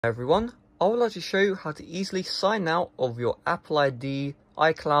Everyone, I would like to show you how to easily sign out of your Apple ID,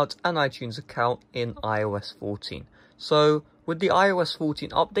 iCloud and iTunes account in iOS 14. So with the iOS 14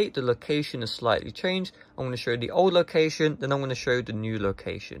 update, the location is slightly changed. I'm going to show you the old location, then I'm going to show you the new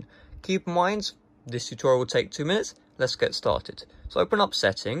location. Keep in mind, this tutorial will take 2 minutes. Let's get started. So open up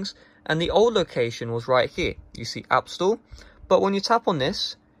settings, and the old location was right here. You see App Store, but when you tap on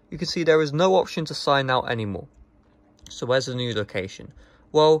this, you can see there is no option to sign out anymore. So where's the new location?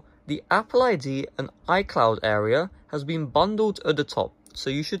 Well, the Apple ID and iCloud area has been bundled at the top. So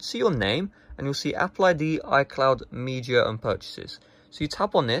you should see your name and you'll see Apple ID, iCloud, Media and Purchases. So you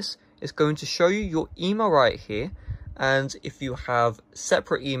tap on this, it's going to show you your email right here. And if you have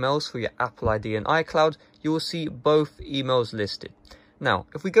separate emails for your Apple ID and iCloud, you will see both emails listed. Now,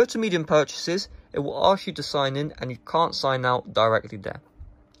 if we go to Media and Purchases, it will ask you to sign in and you can't sign out directly there.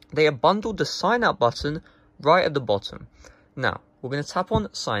 They have bundled the sign out button right at the bottom. Now, we're going to tap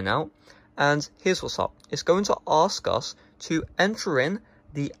on sign out, and here's what's up. It's going to ask us to enter in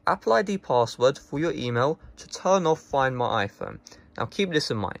the Apple ID password for your email to turn off Find My iPhone. Now, keep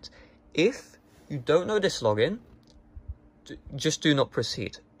this in mind. If you don't know this login, just do not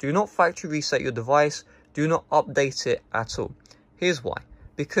proceed. Do not factory reset your device. Do not update it at all. Here's why.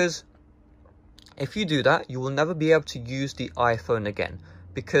 Because if you do that, you will never be able to use the iPhone again.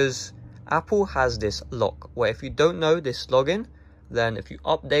 Because Apple has this lock where if you don't know this login, then if you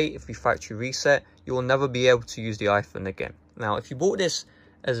update, if you factory reset, you will never be able to use the iPhone again. Now, if you bought this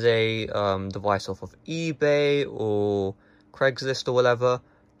as a device off of eBay or Craigslist or whatever,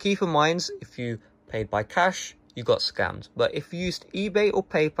 keep in mind, if you paid by cash, you got scammed. But if you used eBay or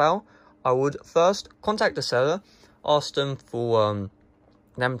PayPal, I would first contact the seller, ask them for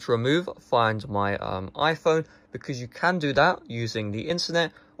them to remove Find My iPhone, because you can do that using the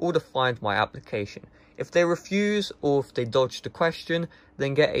internet or the Find My application. If they refuse or if they dodge the question,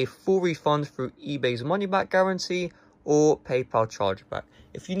 then get a full refund through eBay's money back guarantee or PayPal chargeback.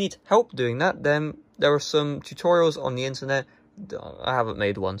 If you need help doing that, then there are some tutorials on the internet. I haven't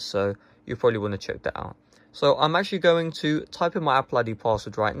made one, so you probably want to check that out. So I'm actually going to type in my Apple ID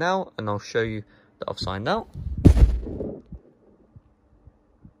password right now, and I'll show you that I've signed out.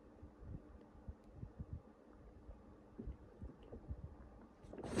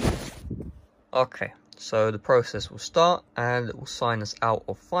 Okay, so the process will start and it will sign us out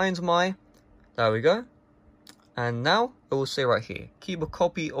of Find My. There we go. And now it will say right here, keep a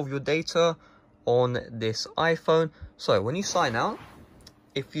copy of your data on this iPhone. So when you sign out,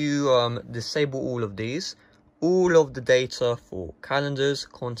 if you disable all of these, all of the data for calendars,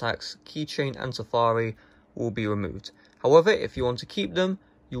 contacts, keychain and Safari will be removed. However, if you want to keep them,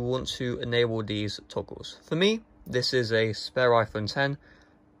 you want to enable these toggles. For me, this is a spare iPhone 10.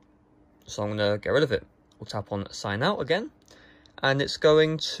 So I'm going to get rid of it. We'll tap on sign out again, and it's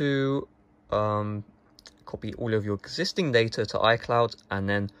going to copy all of your existing data to iCloud and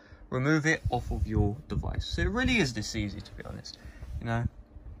then remove it off of your device. So it really is this easy, to be honest. You know,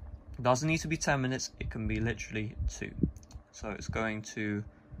 it doesn't need to be 10 minutes. It can be literally 2. So it's going to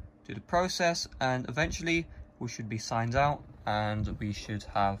do the process, and eventually we should be signed out, and we should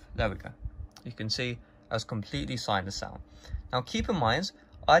have, there we go. You can see has completely signed us out. Now keep in mind,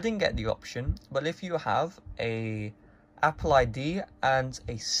 I didn't get the option, but if you have a Apple ID and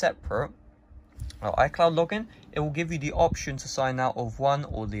a separate iCloud login, it will give you the option to sign out of one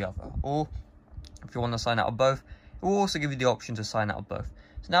or the other. Or if you want to sign out of both, it will also give you the option to sign out of both.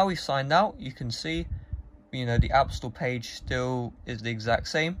 So now we've signed out, you can see, you know, the App Store page still is the exact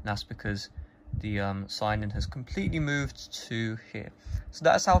same. That's because the sign-in has completely moved to here. So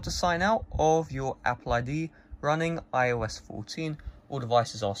that's how to sign out of your Apple ID running iOS 14. All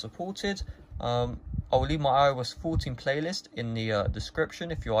devices are supported. I will leave my iOS 14 playlist in the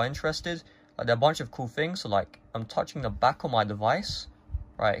description if you are interested. There are a bunch of cool things. So like I'm touching the back of my device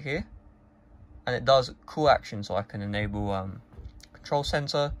right here, and it does cool action. So I can enable control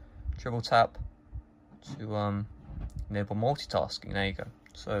center, triple tap to enable multitasking. There you go.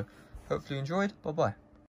 So hopefully you enjoyed. Bye bye.